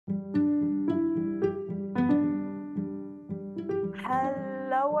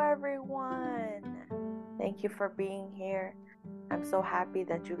Thank you for being here. I'm so happy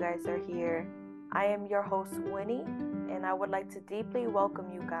that you guys are here. I am your host, Winnie, and I would like to deeply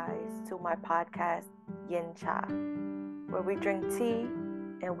welcome you guys to my podcast, Yin Cha, where we drink tea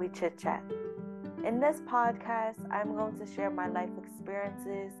and we chit chat. In this podcast, I'm going to share my life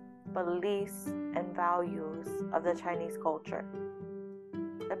experiences, beliefs, and values of the Chinese culture.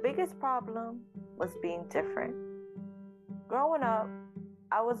 The biggest problem was being different. Growing up,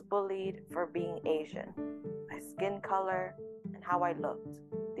 I was bullied for being Asian, my skin color, and how I looked.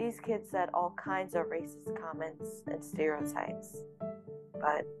 These kids said all kinds of racist comments and stereotypes,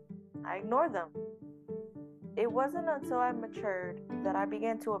 but I ignored them. It wasn't until I matured that I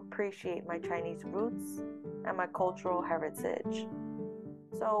began to appreciate my Chinese roots and my cultural heritage.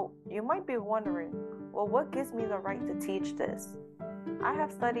 So you might be wondering, well, what gives me the right to teach this? I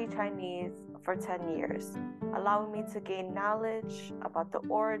have studied Chinese for 10 years, allowing me to gain knowledge about the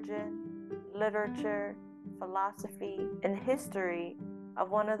origin, literature, philosophy, and history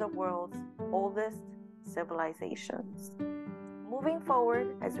of one of the world's oldest civilizations. Moving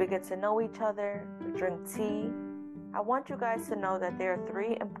forward, as we get to know each other, we drink tea, I want you guys to know that there are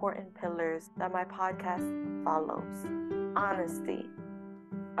 3 important pillars that my podcast follows. Honesty,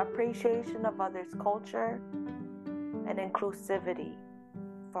 appreciation of others' culture, and inclusivity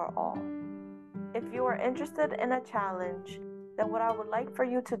for all. If you are interested in a challenge, then what I would like for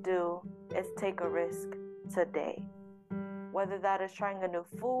you to do is take a risk today. Whether that is trying a new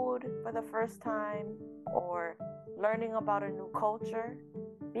food for the first time or learning about a new culture,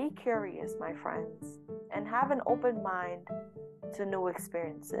 be curious, my friends, and have an open mind to new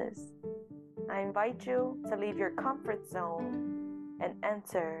experiences. I invite you to leave your comfort zone and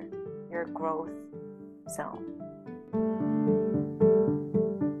enter your growth zone.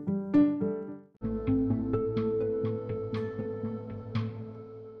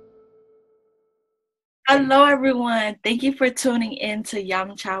 Hello, everyone. Thank you for tuning in to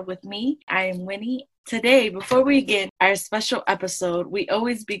Yam Cha with me. I am Winnie. Today, before we begin our special episode, we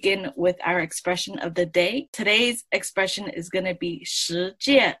always begin with our expression of the day. Today's expression is going to be 世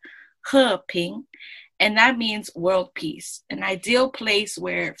界和平, and that means world peace, an ideal place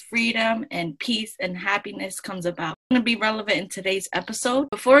where freedom and peace and happiness comes about. It's going to be relevant in today's episode.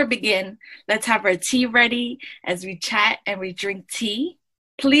 Before we begin, let's have our tea ready as we chat and we drink tea.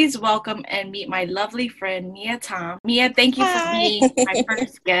 Please welcome and meet my lovely friend, Mia Tom. Mia, thank you for being my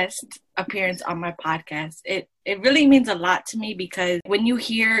first guest appearance on my podcast. It really means a lot to me because when you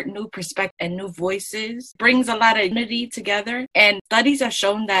hear new perspectives and new voices, brings a lot of unity together. And studies have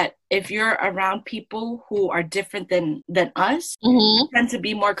shown that if you're around people who are different than us, you tend to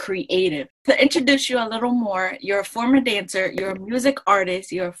be more creative. To introduce you a little more, you're a former dancer, you're a music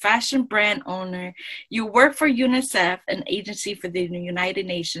artist, you're a fashion brand owner, you work for UNICEF, an agency for the United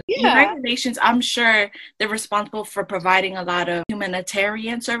Nations. Yeah. United Nations, I'm sure they're responsible for providing a lot of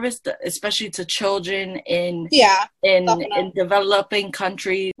humanitarian service, especially to children in developing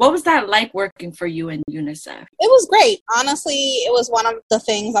countries. What was that like working for you in UNICEF? It was great. Honestly, it was one of the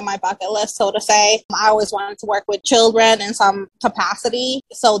things on my bucket list, so to say. I always wanted to work with children in some capacity,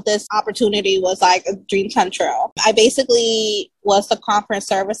 so this opportunity was like a dream come true. I basically was the conference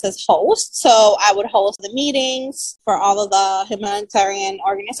services host, so I would host the meetings for all of the humanitarian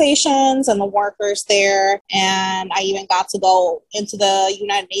organizations and the workers there, and I even got to go into the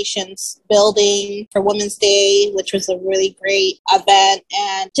United Nations building for Women's Day, which was a really great event,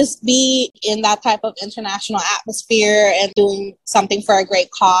 and just be in that type of international atmosphere and doing something for a great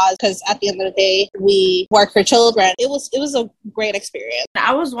cause, because at the end of the day, we work for children. It was a great experience.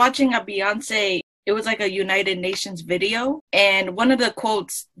 I was watching a Beyonce, it was like a United Nations video, and one of the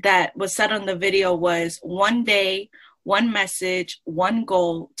quotes that was said on the video was, "One day, one message, one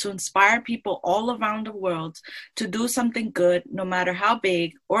goal, to inspire people all around the world to do something good, no matter how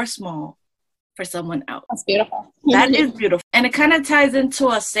big or small, for someone else." That's beautiful. That is beautiful. And it kind of ties into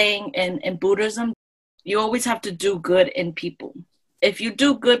a saying in Buddhism, you always have to do good in people. If you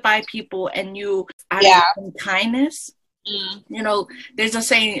do good by people and you out of kindness, you know, there's a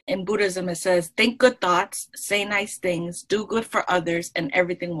saying in Buddhism, it says, think good thoughts, say nice things, do good for others, and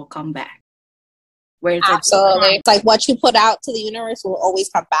everything will come back. Where it's absolutely. It's like what you put out to the universe will always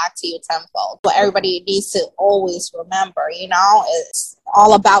come back to you tenfold. What everybody needs to always remember, you know, it's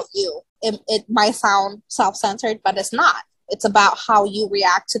all about you. It might sound self-centered, but it's not. It's about how you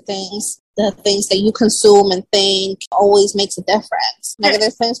react to things. The things that you consume and think always makes a difference.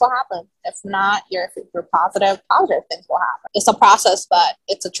 Negative things will happen. If not, if you're positive things will happen. It's a process, but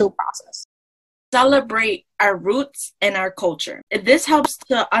it's a true process. Celebrate our roots and our culture. This helps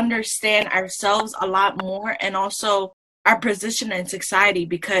to understand ourselves a lot more, and also our position in society,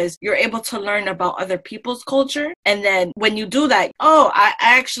 because you're able to learn about other people's culture. And then when you do that, oh, I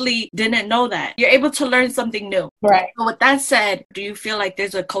actually didn't know that. You're able to learn something new. Right. So with that said, do you feel like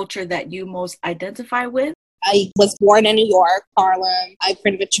there's a culture that you most identify with? I was born in New York, Harlem. I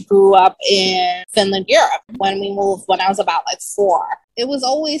pretty much grew up in Finland, Europe. When we moved, when I was about like 4, it was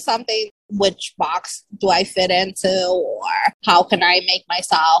always something, which box do I fit into, or how can I make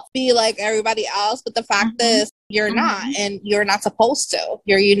myself be like everybody else? But the fact is, you're not, and you're not supposed to.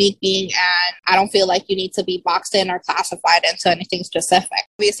 You're a unique being, and I don't feel like you need to be boxed in or classified into anything specific.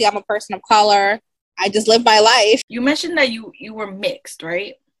 Obviously, I'm a person of color. I just live my life. You mentioned that you were mixed,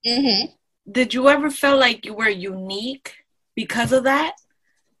 right? Mm-hmm. Did you ever feel like you were unique because of that?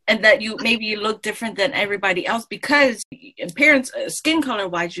 And that you look different than everybody else because in appearance, skin color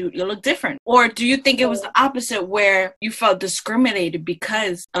wise, you look different? Or do you think it was the opposite, where you felt discriminated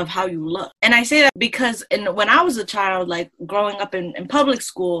because of how you look? And I say that because when I was a child, like growing up in public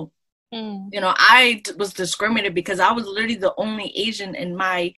school, I was discriminated because I was literally the only Asian in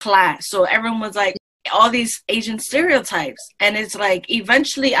my class. So everyone was like, all these Asian stereotypes, and it's like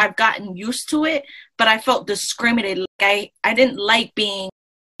eventually I've gotten used to it, but I felt discriminated. Like I didn't like being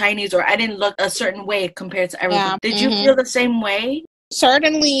Chinese, or I didn't look a certain way compared to everyone. Yeah. Did you feel the same way?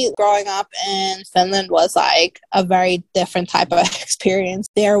 Certainly, growing up in Finland was like a very different type of experience.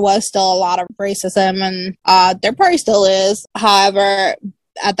 There was still a lot of racism, and there probably still is. However,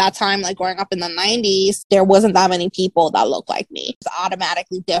 at that time, like growing up in the 90s, there wasn't that many people that looked like me. It's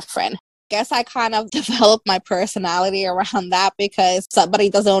automatically different. Guess I kind of developed my personality around that, because somebody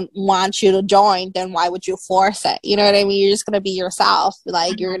doesn't want you to join, then why would you force it? You know what I mean? You're just going to be yourself.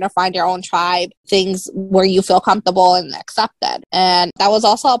 Like, you're going to find your own tribe, things where you feel comfortable and accepted. And that was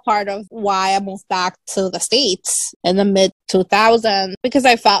also a part of why I moved back to the States in the mid 2000s, because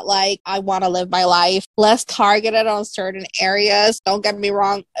I felt like I want to live my life less targeted on certain areas. Don't get me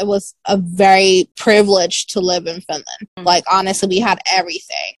wrong, it was a very privilege to live in Finland. Like, honestly, we had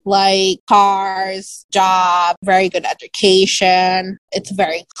everything. Like cars, job, very good education. It's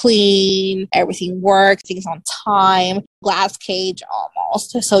very clean. Everything works. Things on time. Glass cage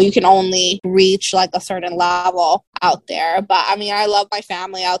almost. So you can only reach like a certain level out there. But I mean, I love my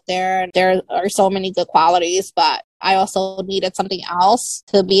family out there. There are so many good qualities, but I also needed something else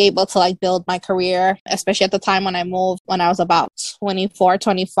to be able to like build my career, especially at the time when I moved, when I was about 24,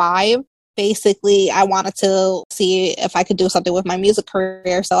 25. Basically, I wanted to see if I could do something with my music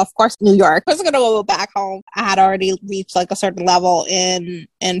career. So, of course, New York. I was going to go back home. I had already reached like a certain level in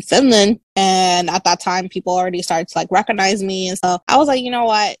Finland. And at that time, people already started to like recognize me. And so I was like, you know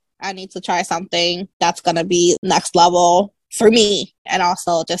what? I need to try something that's going to be next level for me, and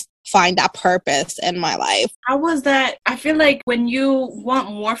also just find that purpose in my life. How was that? I feel like when you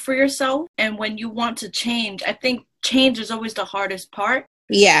want more for yourself and when you want to change, I think change is always the hardest part.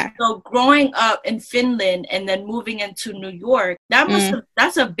 Yeah. So growing up in Finland and then moving into New York,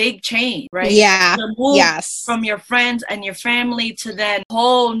 that's a big change, right? Yeah. To move from your friends and your family to then a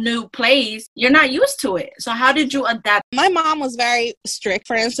whole new place, you're not used to it. So how did you adapt? My mom was very strict,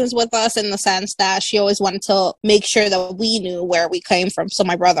 for instance, with us, in the sense that she always wanted to make sure that we knew where we came from. So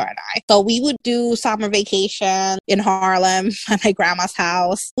my brother and I. So we would do summer vacation in Harlem at my grandma's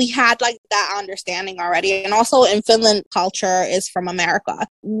house. We had like that understanding already. And also in Finland, culture is from America.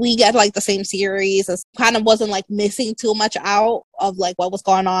 We get like the same series. It kind of wasn't like missing too much out of like what was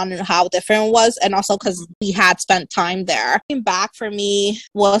going on and how different it was. And also because we had spent time there. Coming back for me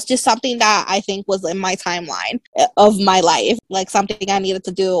was just something that I think was in my timeline of my life, like something I needed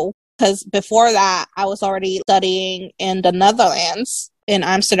to do. Because before that, I was already studying in the Netherlands, in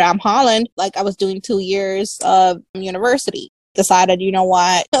Amsterdam, Holland. Like I was doing 2 years of university. Decided, you know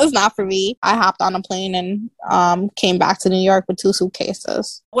what, it was not for me. I hopped on a plane and came back to New York with 2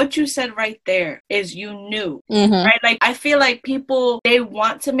 suitcases. What you said right there is you knew, right? Like, I feel like people, they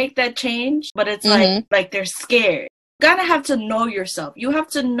want to make that change, but it's like they're scared. You gotta have to know yourself. You have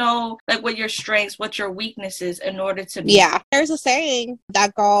to know like what your strengths, what your weaknesses, in order to be. Yeah. There's a saying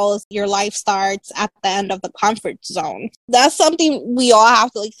that goes, your life starts at the end of the comfort zone. That's something we all have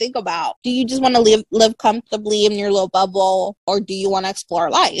to like think about. Do you just want to live comfortably in your little bubble, or do you want to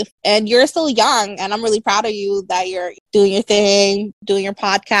explore life? And you're still young, and I'm really proud of you that you're doing your thing, doing your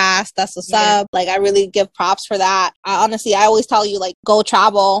podcast. That's what's up. Like, I really give props for that. Honestly, I always tell you, like, go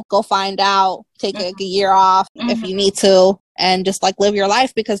travel, go find out, take like a year off if you need to, and just like live your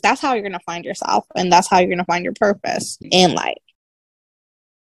life, because that's how you're going to find yourself, and that's how you're going to find your purpose in life.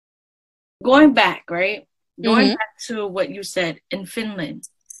 Going back, right? Going back to what you said in Finland.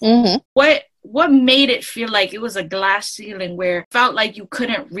 What what made it feel like it was a glass ceiling where it felt like you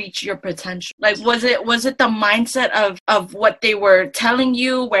couldn't reach your potential? Like, was it the mindset of what they were telling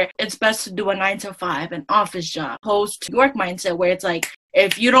you, where it's best to do a 9 to 5, an office job, opposed to work mindset where it's like,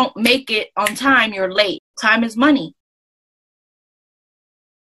 if you don't make it on time, you're late. Time is money.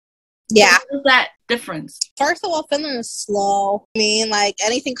 Yeah. So what is that difference? First of all, Finland is slow. I mean, like,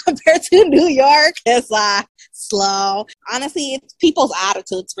 anything compared to New York is slow. Honestly, it's people's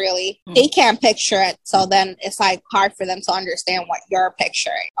attitudes, really. They can't picture it, so then it's like hard for them to understand what you're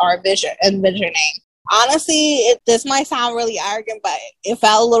picturing or envisioning. Honestly, this might sound really arrogant, but it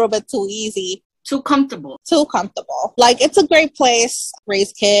felt a little bit too easy. Too comfortable. Like, it's a great place,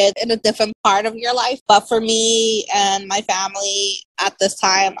 raise kids in a different part of your life. But for me and my family at this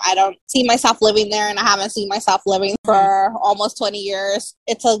time, I don't see myself living there, and I haven't seen myself living for almost 20 years.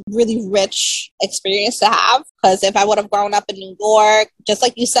 It's a really rich experience to have, because if I would have grown up in New York, just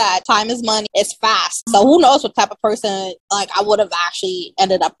like you said, time is money, it's fast. So who knows what type of person like I would have actually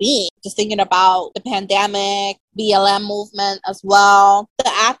ended up being. Just thinking about the pandemic, BLM movement as well.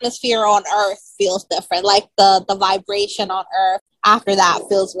 The atmosphere on Earth feels different. Like the vibration on Earth after that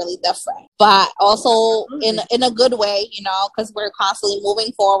feels really different, but also in a good way, you know, because we're constantly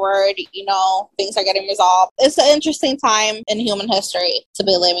moving forward, you know, things are getting resolved. It's an interesting time in human history to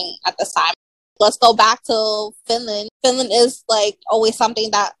be living at this time. Let's go back to Finland. Finland is like always something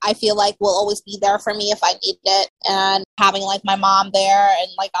that I feel like will always be there for me if I need it, and having like my mom there and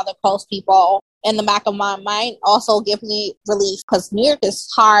like other close people in the back of my mind also gives me relief, because New York is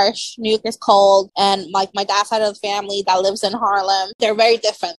harsh, New York is cold, and like my dad's side of the family that lives in Harlem, they're very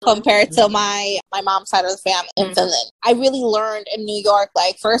different compared to my mom's side of the family in Finland. I really learned in New York,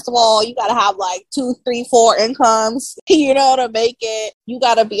 like, first of all, you gotta have like 2, 3, 4 incomes, you know, to make it. You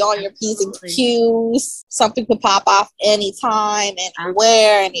gotta be on your P's and Q's. Something could pop off anytime,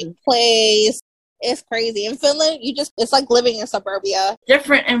 anywhere, any place. It's crazy. In Finland, it's like living in suburbia.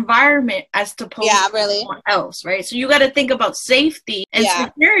 Different environment as opposed to someone else, right? So you got to think about safety and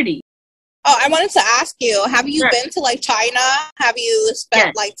security. Oh, I wanted to ask you, have you been to like China? Have you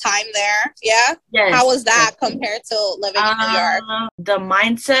spent like time there? Yeah? Yes. How was that compared to living in New York? The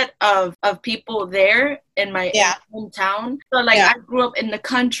mindset of people there in my hometown. So like I grew up in the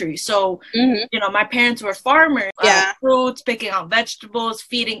country. So, you know, my parents were farmers, fruits, picking out vegetables,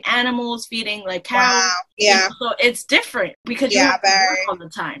 feeding animals, feeding like cows. Wow. Yeah. You know, so it's different because you have to work all the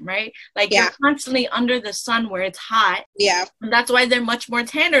time, right? Like you're constantly under the sun where it's hot. Yeah. And that's why they're much more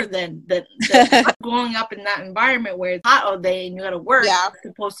tanner than growing up in that environment where it's hot all day and you gotta work, as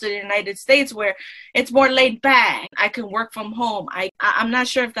opposed to the United States where it's more laid back. I can work from home. I'm not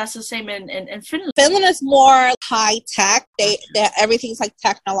sure if that's the same in Finland. Finland is more high tech. They everything's like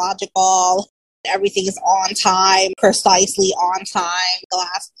technological. Everything is on time, precisely on time,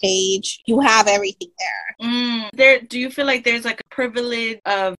 glass page. You have everything there. Do you feel like there's like a privilege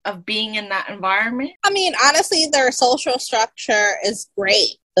of being in that environment? I mean, honestly, their social structure is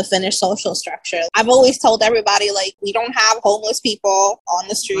great. The Finnish social structure. I've always told everybody, like, we don't have homeless people on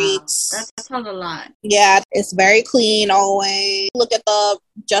the streets. Wow. That sounds a lot. Yeah, it's very clean always. Look at the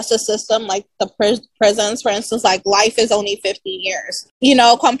justice system, like the prisons, for instance, like life is only 15 years. You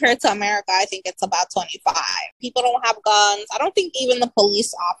know, compared to America, I think it's about 25. People don't have guns. I don't think even the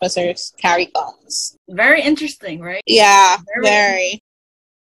police officers carry guns. Very interesting, right? Yeah, very.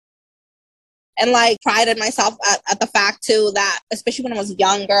 And like prided myself at the fact too that, especially when I was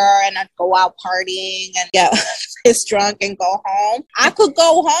younger and I'd go out partying and get pissed drunk and go home, I could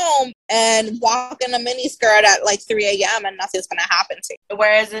go home and walk in a miniskirt at like 3 a.m. and nothing's gonna happen to you.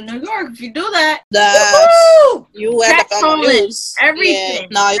 Whereas in New York, if you do that, you end up on the news. Everything. Yeah.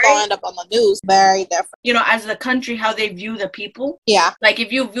 No, you're gonna end up on the news. Very different. You know, as a country, how they view the people. Yeah. Like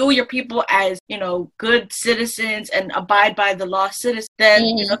if you view your people as, you know, good citizens and abide by the law citizens, then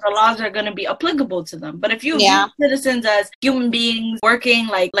you know, the laws are gonna be applicable to them. But if you view citizens as human beings working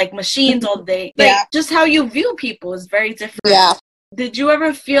like machines all day, like just how you view people is very different. Yeah. Did you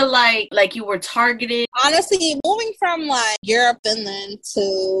ever feel like you were targeted? Honestly, moving from like Europe, Finland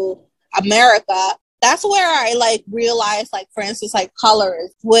to America, that's where I like realized, like, for instance, like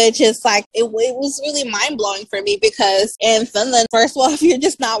colors, which is like, it was really mind blowing for me, because in Finland, first of all, if you're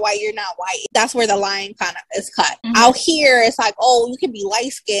just not white, you're not white. That's where the line kind of is cut. Out here, it's like, oh, you can be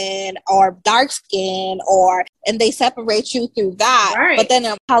light skinned or dark skinned, and they separate you through that. Right. But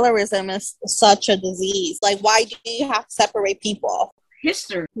then colorism is such a disease. Like, why do you have to separate people?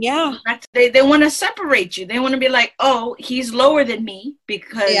 History. Yeah. They want to separate you. They want to be like, oh, he's lower than me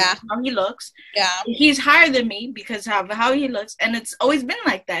because how he looks. Yeah. He's higher than me because of how he looks. And it's always been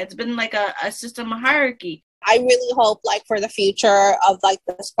like that. It's been like a system of hierarchy. I really hope like for the future of like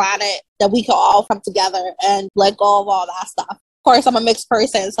this planet that we can all come together and let go of all that stuff. Of course, I'm a mixed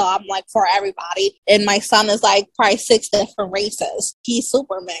person, so I'm like for everybody. And my son is like probably 6 different races. He's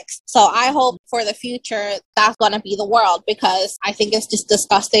super mixed. So I hope for the future that's going to be the world, because I think it's just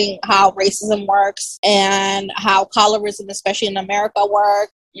disgusting how racism works and how colorism, especially in America,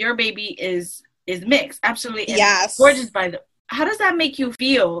 works. Your baby is mixed, absolutely. And yes. Gorgeous by the. How does that make you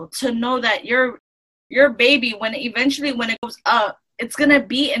feel to know that your baby, when it goes up, it's going to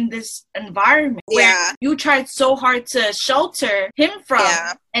be in this environment where you tried so hard to shelter him from,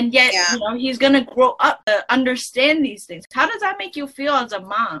 and yet, he's going to grow up to understand these things. How does that make you feel as a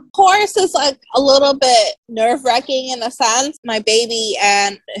mom? Of course, it's like a little bit nerve-wracking in a sense. My baby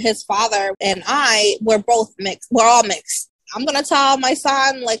and his father and I, we're both mixed. We're all mixed. I'm going to tell my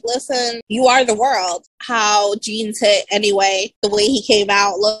son, like, listen, you are the world. How genes hit anyway, the way he came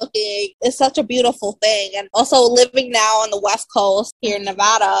out looking, it's such a beautiful thing. And also living now on the West Coast here in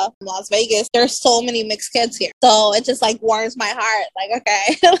Nevada, Las Vegas, there's so many mixed kids here. So it just like warms my heart. Like,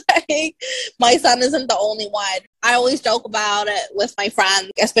 okay, like my son isn't the only one. I always joke about it with my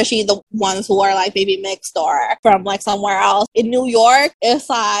friends, especially the ones who are like maybe mixed or from like somewhere else. In New York, it's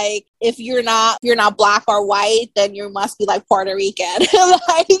like if you're not black or white, then you must be like Puerto Rican.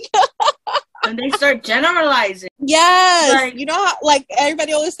 Like and they start generalizing. Yes. Like, you know how, like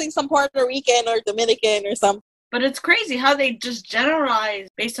everybody always thinks I'm Puerto Rican or Dominican or something. But it's crazy how they just generalize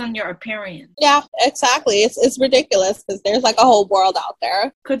based on your appearance. Yeah, exactly. It's ridiculous because there's like a whole world out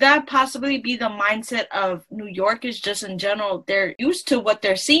there. Could that possibly be the mindset of New Yorkers just in general? They're used to what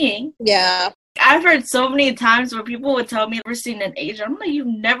they're seeing. Yeah. I've heard so many times where people would tell me I've never seen an Asian. I'm like, you've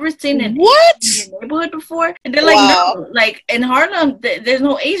never seen an what? Asian in your neighborhood before? And they're like, no. Like in Harlem, there's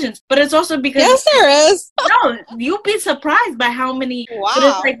no Asians. But it's also because yes, there is. No, you'll be surprised by how many. Wow. But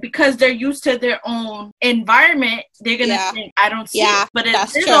it's like because they're used to their own environment, they're gonna think I don't see it. But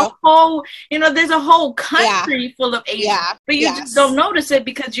there's true. a whole, there's a whole country full of Asians. Yeah. But you just don't notice it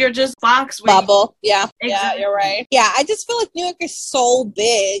because you're just boxed with bubble. Yeah. Exactly. Yeah, you're right. Yeah, I just feel like New York is so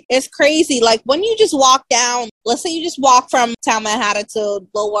big. It's crazy. Like when you just walk down, let's say you just walk from Town Manhattan to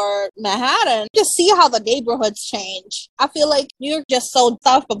Lower Manhattan, just see how the neighborhoods change. I feel like New York just so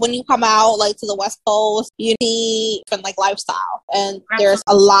tough, but when you come out like to the West Coast, you see different like lifestyle, and there's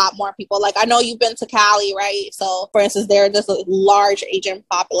a lot more people. Like I know you've been to Cali, right? So for instance, there's a large Asian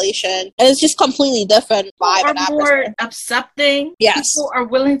population, and it's just completely different vibe. People are more accepting. Yes. People are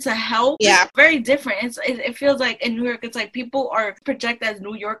willing to help. Yeah. It's very different. It feels like in New York, it's like people are projected as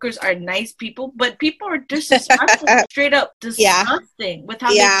New Yorkers are nice people, but people are disrespectful, straight up disgusting with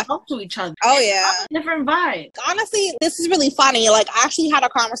how they talk to each other. Oh, it's a different vibe. Honestly, this is really funny. Like, I actually had a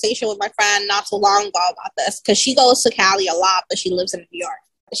conversation with my friend not so long ago about this, because she goes to Cali a lot, but she lives in New York.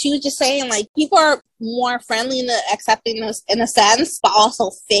 She was just saying, like, people are more friendly and accepting this in a sense, but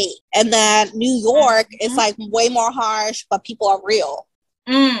also fake. And then New York is, like, way more harsh, but people are real.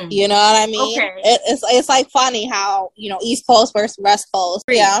 You know what I mean? Okay. It's like funny how, East Coast versus West Coast.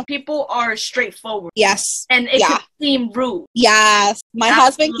 Yeah. People are straightforward. Yes. And it can seem rude. Yes. My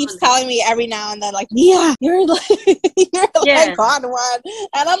husband keeps telling me every now and then, like, Mia, you're like, like on one.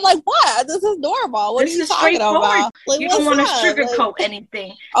 And I'm like, what? This is normal. What are you talking about? Like, you don't want to sugarcoat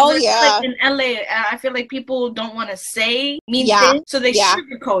anything. Oh, yeah. Like in LA, I feel like people don't want to say mean things, so they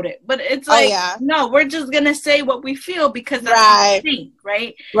sugarcoat it. But it's like, no, we're just going to say what we feel because that's what we think, right?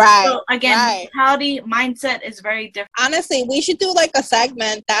 So again, mentality, mindset is very different. Honestly, we should do like a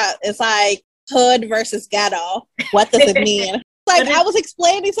segment that is like hood versus ghetto. What does it mean? Like I was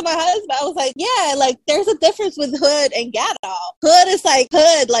explaining to my husband, I was like, yeah, like there's a difference with hood and ghetto. Hood is like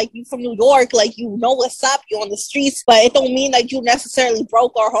hood, like you from New York, like you know what's up, you're on the streets, but it don't mean like you necessarily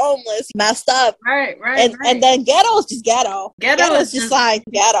broke or homeless, messed up. Right. And then ghetto is just ghetto. Ghetto is just like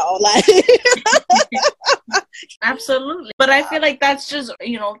ghetto, like. Absolutely. But I feel like that's just,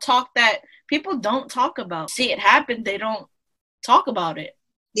 talk that people don't talk about. See it happen, they don't talk about it.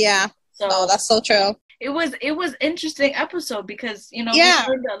 Yeah. So that's so true. It was interesting episode because, we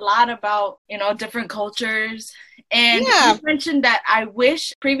learned a lot about, different cultures. And you mentioned that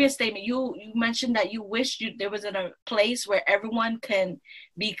previous statement, you mentioned that you wish there was a place where everyone can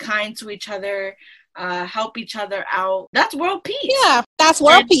be kind to each other, help each other out. That's world peace. Yeah, that's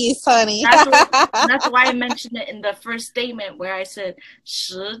world peace, honey. That's why I mentioned it in the first statement where I said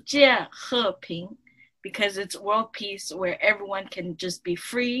世界和平, because it's world peace where everyone can just be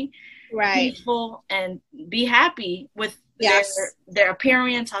free, peaceful, and be happy with their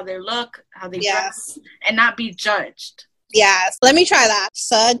appearance, how they look, how they dress, and not be judged. Yes. Let me try that.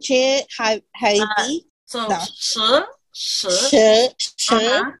 世界和平. So, 世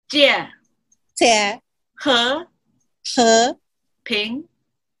界 Huh. Huh. Ping.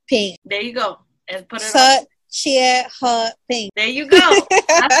 Ping. There you go. And put it Sut. Cheer. Her. Ping. There you go.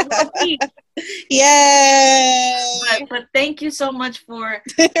 That's what we. Yay! But thank you so much for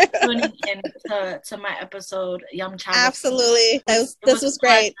tuning in to my episode, Yum Cha. Absolutely. This was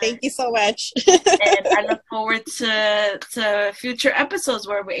great. Thank you so much. And I look forward to future episodes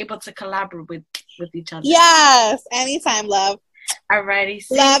where we're able to collaborate with each other. Yes. Anytime, love. Alrighty.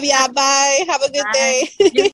 Love ya. Bye. Have a good day.